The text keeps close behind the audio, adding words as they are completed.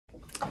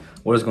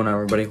What is going on,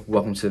 everybody?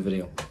 Welcome to the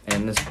video.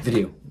 And this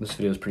video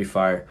is pretty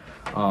fire.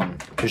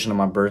 Fishing on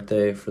my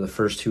birthday for the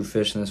first two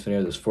fish in this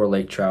video. There's 4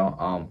 lake trout.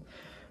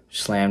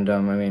 Slammed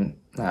them. I mean,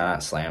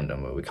 not slammed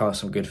them, but we caught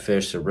some good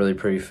fish. They're really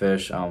pretty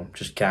fish.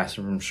 Just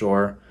casting from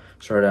shore.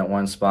 Started at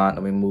one spot,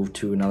 then we moved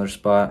to another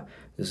spot.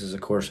 This is a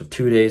course of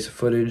 2 days of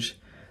footage.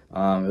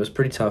 It was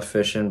pretty tough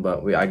fishing,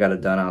 but I got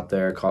it done out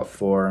there. Caught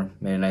 4.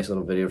 Made a nice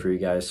little video for you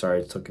guys.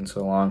 Sorry it's taking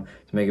so long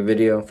to make a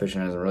video.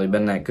 Fishing hasn't really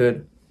been that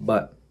good,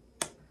 but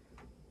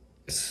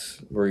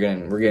we're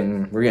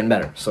getting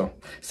better. So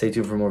stay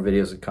tuned for more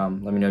videos to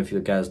come. Let me know if you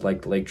guys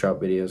like the lake trout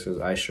videos,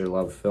 because I sure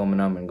love filming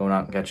them and going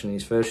out and catching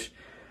these fish.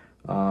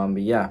 But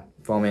yeah,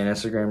 follow me on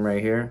Instagram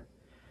right here.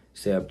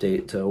 Stay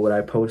update to what I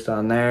post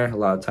on there. A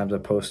lot of times I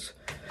post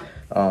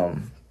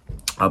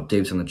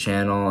updates on the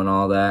channel and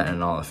all that,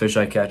 and all the fish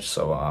I catch.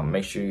 So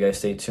make sure you guys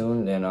stay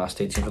tuned, and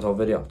stay tuned for the whole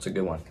video. It's a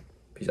good one.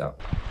 Peace out.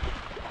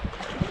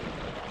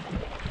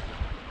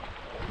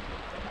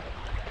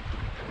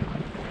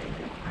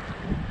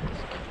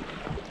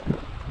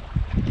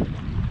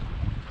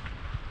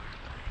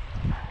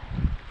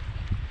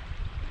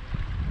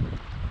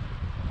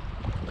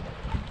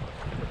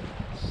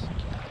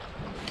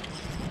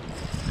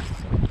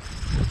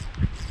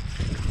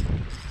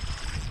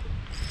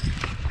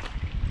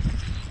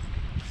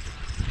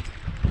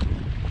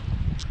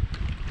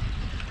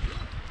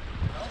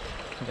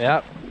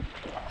 Yep.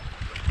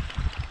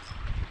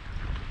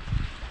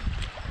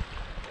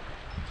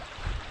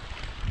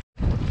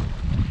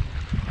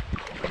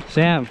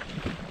 Sam,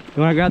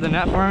 you want to grab the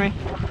net for me?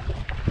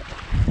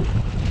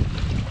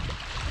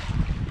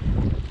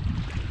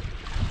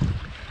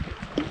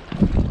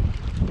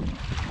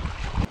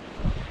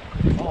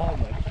 Oh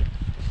my.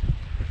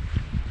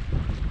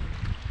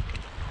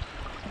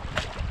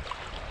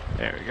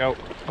 There we go.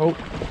 Oh.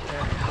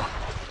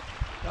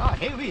 Oh,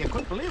 heavy, I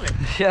couldn't believe it.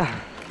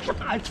 Yeah.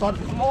 I thought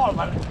small,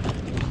 but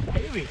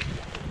heavy.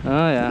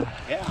 Oh yeah.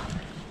 Yeah.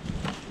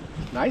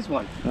 Nice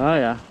one. Oh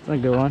yeah. That's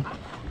a good one.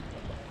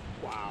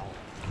 Wow.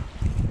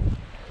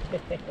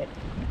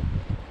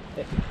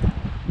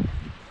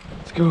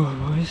 Let's go,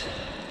 boys.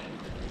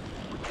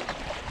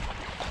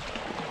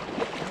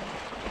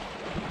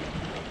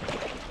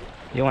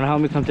 You want to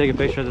help me come take a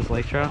picture of this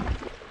lake trout?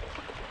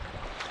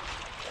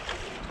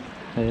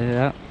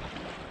 Yeah.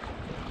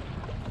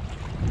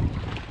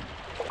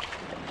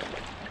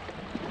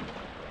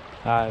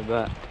 I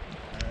bet.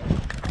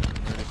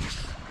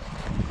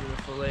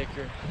 Beautiful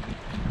laker.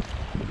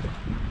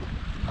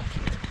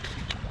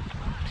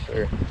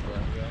 Sure.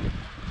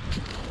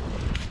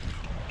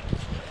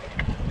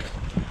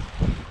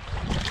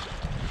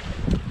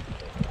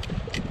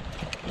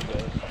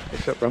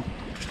 What's up, bro?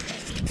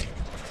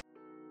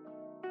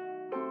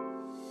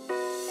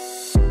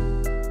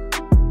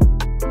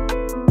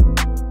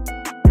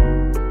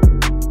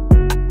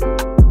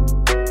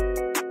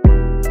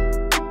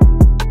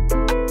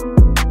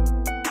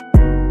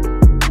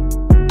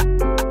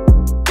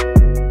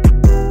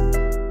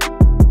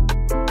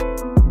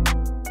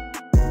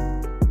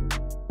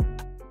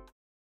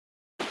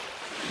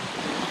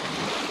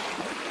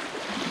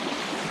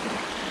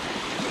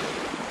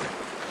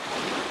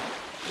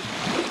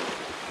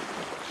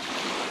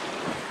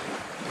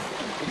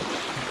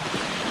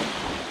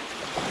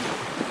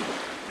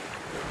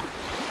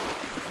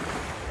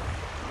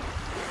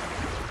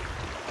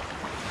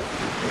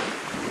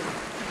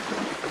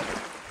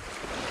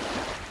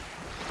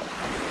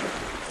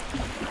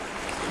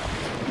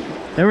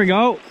 There we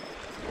go.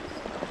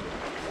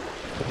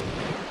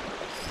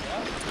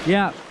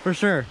 Yeah, for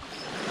sure.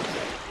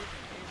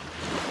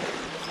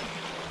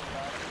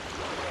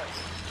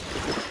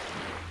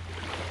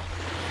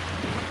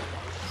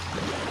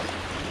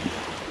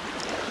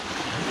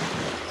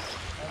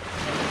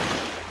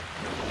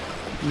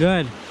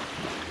 Good.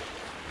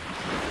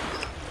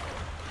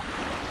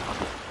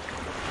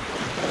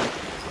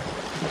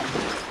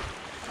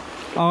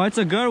 Oh, it's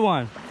a good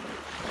one.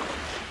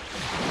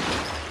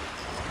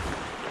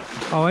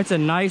 Oh, it's a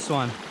nice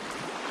one.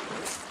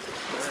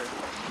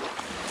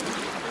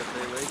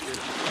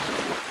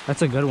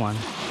 That's a good one.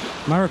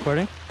 Am I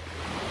recording?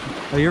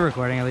 Oh, you're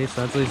recording at least.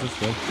 So at least it's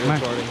good. You're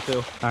recording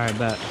too. All right,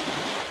 bet.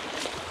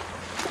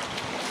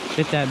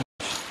 Get that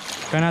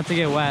bitch. Try not to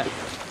get wet.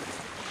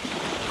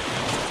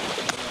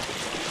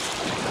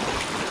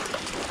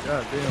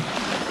 God damn.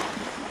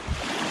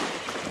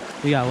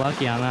 You got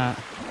lucky on that.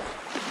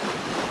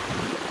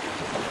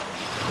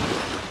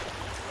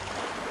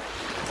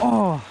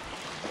 Oh.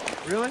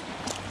 Really?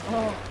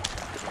 Oh.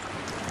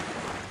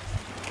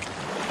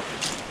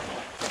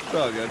 It's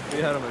all good.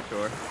 We had him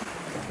ashore.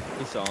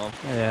 We saw him.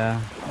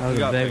 Yeah, that was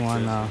a big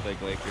one though.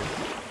 Big Lakers.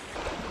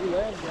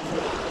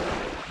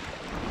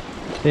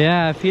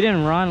 Yeah, if he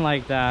didn't run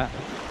like that.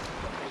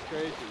 It's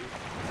crazy.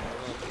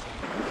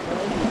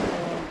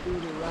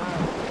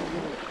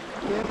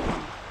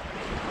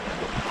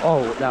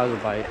 Oh, that was a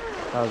bite.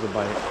 That was a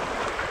bite.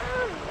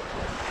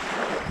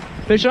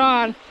 Fish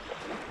on!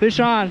 Fish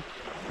on!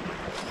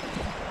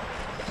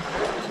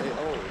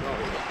 Oh, no,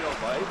 you feel a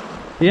bite?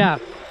 Yeah.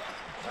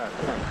 Alright,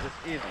 just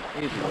Easy,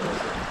 easy. You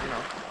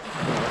know.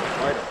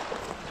 Right.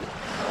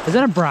 Is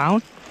that a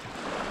brown?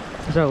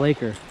 Is that a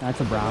Laker?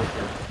 That's a brown.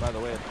 By the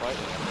way, it's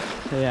fighting.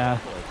 Yeah.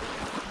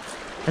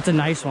 That's a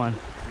nice one.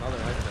 Another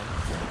nice one.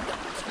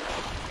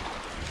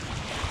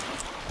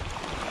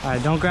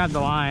 Alright, don't grab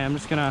the line. I'm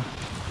just gonna...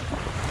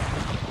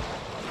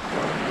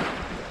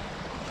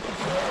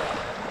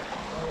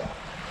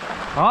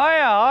 Oh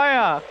yeah,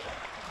 oh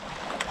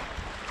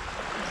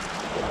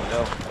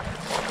yeah.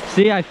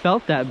 See, I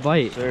felt that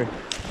bite. Sure.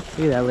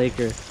 Look at that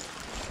Laker.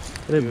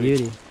 What a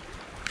beauty.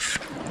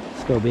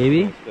 Let's go,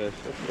 baby. Let's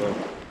go.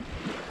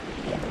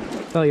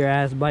 Felt your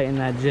ass biting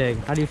that jig.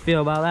 How do you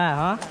feel about that,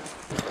 huh?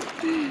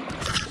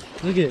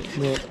 Look at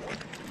it.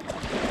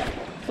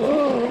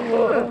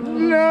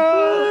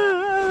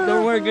 No!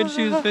 Don't wear good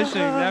shoes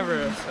fishing,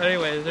 never.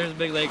 Anyways, there's a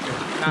big Laker.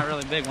 Not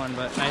really a big one,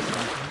 but nice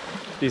one.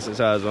 Decent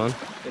size one.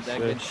 Get that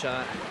good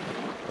shot.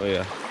 Oh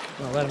yeah.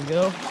 Wanna let him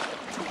go?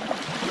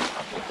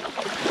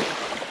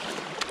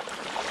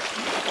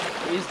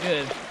 He's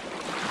good.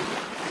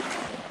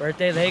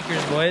 Birthday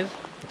Lakers, boys.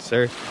 Yes,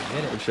 sir.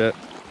 Get it. Good shit.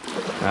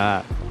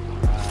 Ah.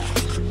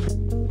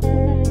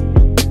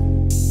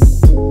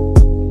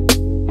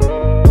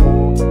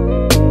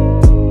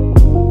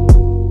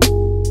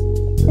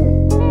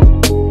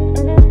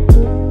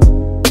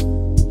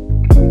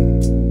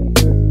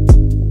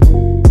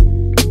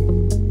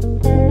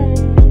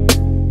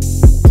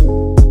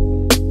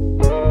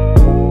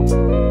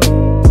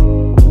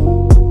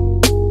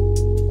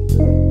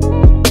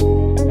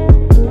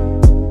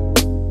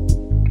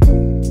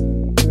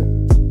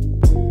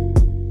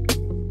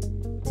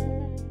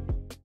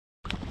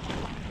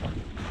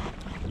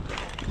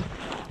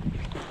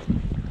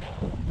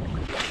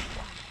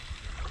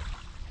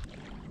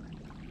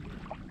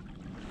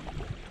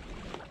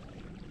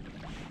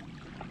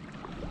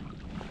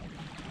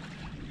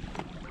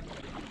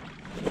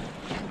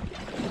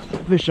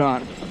 Fish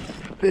on,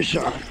 fish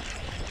on,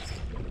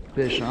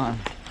 fish on,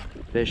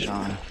 fish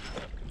on.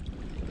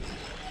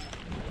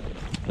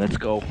 Let's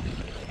go.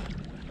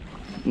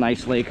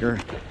 Nice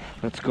Laker.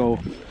 Let's go.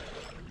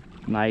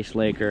 Nice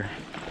Laker.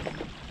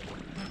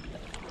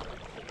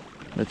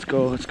 Let's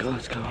go, let's go,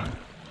 let's go.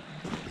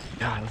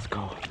 God, let's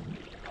go.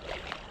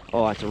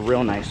 Oh, that's a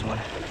real nice one.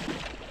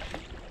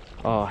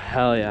 Oh,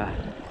 hell yeah.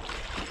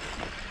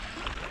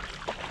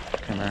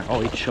 Come here. Oh,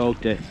 he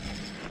choked it.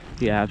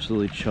 He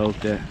absolutely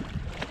choked it.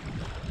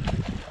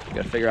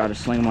 Gotta figure out how to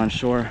sling him on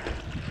shore.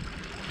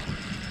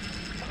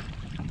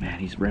 Man,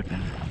 he's ripping.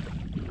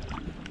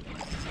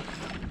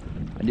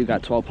 I do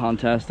got 12-pound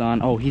test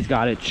on. Oh, he's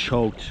got it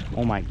choked.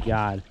 Oh my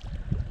God.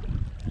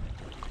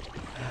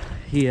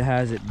 He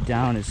has it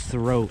down his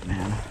throat,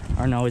 man.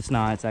 Or no, it's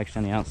not. It's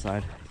actually on the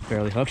outside.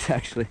 Barely hooked,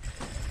 actually.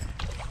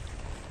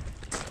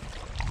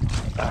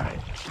 All right,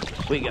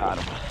 we got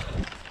him.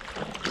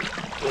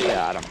 We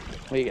got him.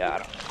 We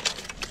got him.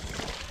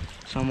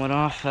 Somewhat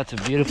off. That's a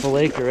beautiful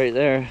Laker right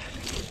there.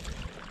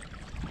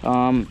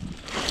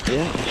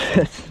 Yeah,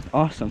 that's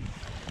awesome.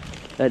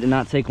 That did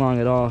not take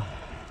long at all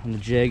on the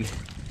jig.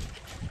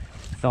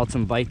 Felt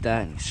him bite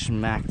that and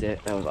smacked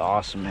it. That was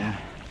awesome, man.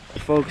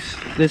 Folks,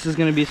 this is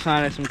gonna be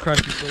sign of some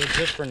crusty footage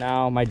just for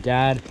now. My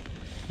dad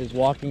is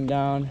walking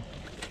down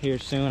here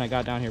soon. I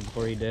got down here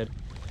before he did,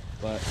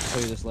 but I'll show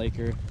you this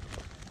Laker.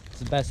 It's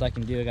the best I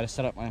can do. I gotta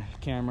set up my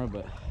camera,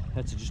 but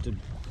that's just a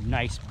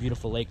nice,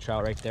 beautiful lake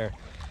trout right there.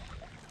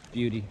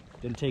 Beauty.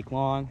 Didn't take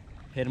long.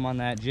 Hit him on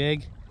that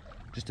jig.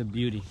 Just a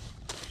beauty.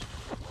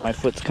 My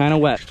foot's kind of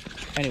wet.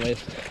 Anyways.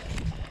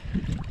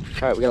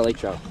 All right, we got a lake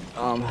trout.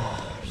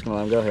 Just gonna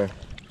let him go here.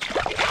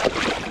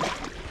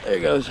 There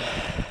he goes.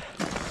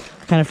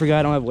 Kind of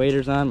forgot I don't have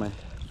waders on. My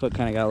foot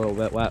kind of got a little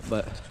bit wet,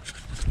 but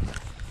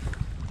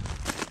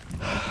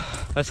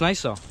that's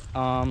nice though.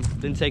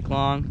 Didn't take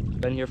long.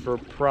 Been here for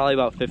probably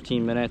about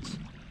 15 minutes.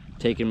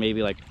 Taking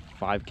maybe like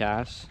 5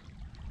 casts.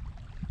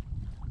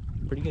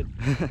 Pretty good.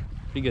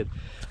 Pretty good.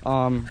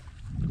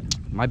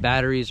 My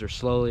batteries are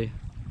slowly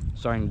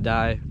starting to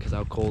die because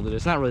how cold it is.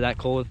 It's not really that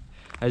cold.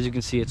 As you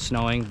can see, it's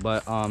snowing,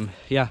 but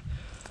yeah.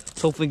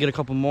 Let's hopefully get a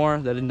couple more.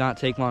 That did not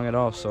take long at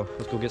all, so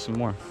let's go get some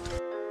more.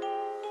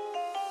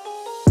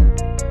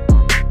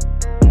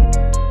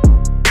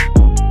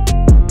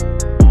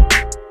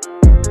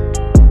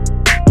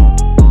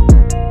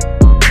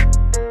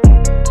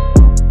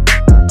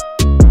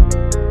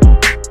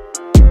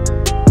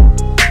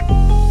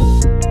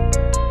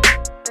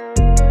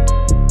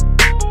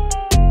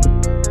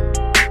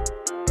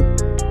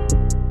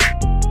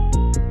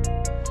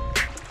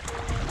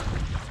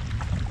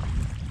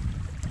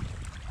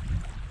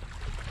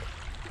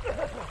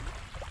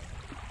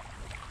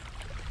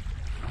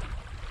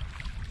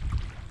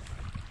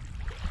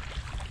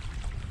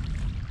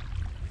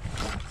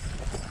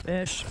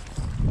 Fish.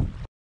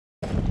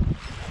 Oh,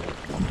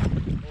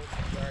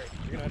 sorry.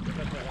 You're gonna have to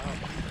cut that out.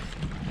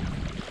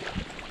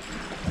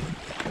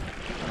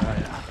 Oh,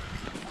 yeah.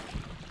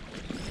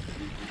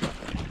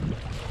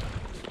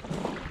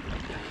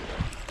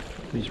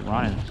 He's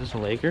running. Is this a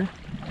Laker?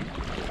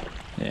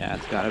 Yeah,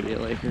 it's gotta be a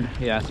Laker.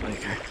 Yeah, it's a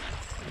Laker.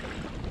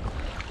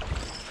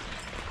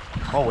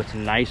 Oh, it's a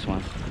nice one.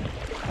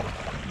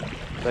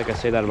 I feel like I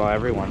say that about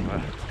everyone,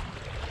 but.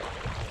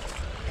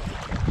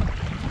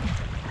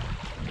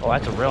 Oh,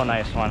 that's a real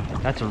nice one.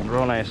 That's a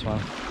real nice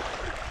one.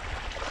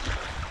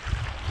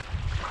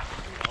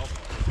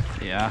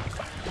 Yeah.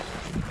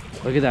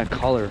 Look at that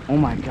color. Oh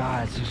my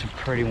God, it's such a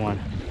pretty one.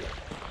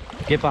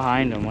 Get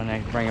behind him when I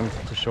bring him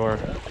to shore.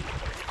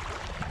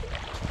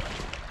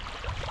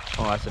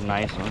 Oh, that's a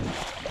nice one.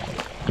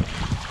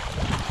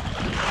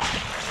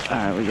 All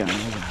right, we got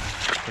him.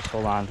 Just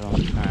hold on to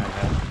him. All right,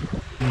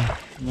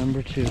 guys.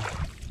 Number 2.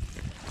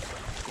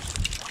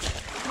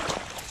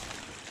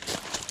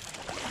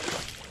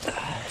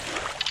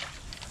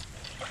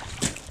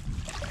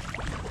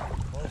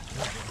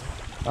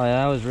 Oh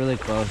yeah, that was really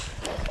close.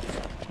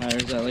 All right,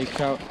 there's that lake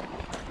trout.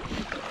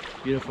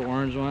 Beautiful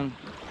orange one.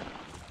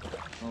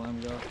 I'll let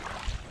him go.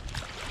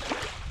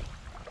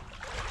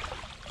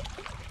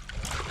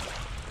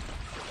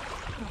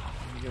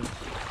 There we go.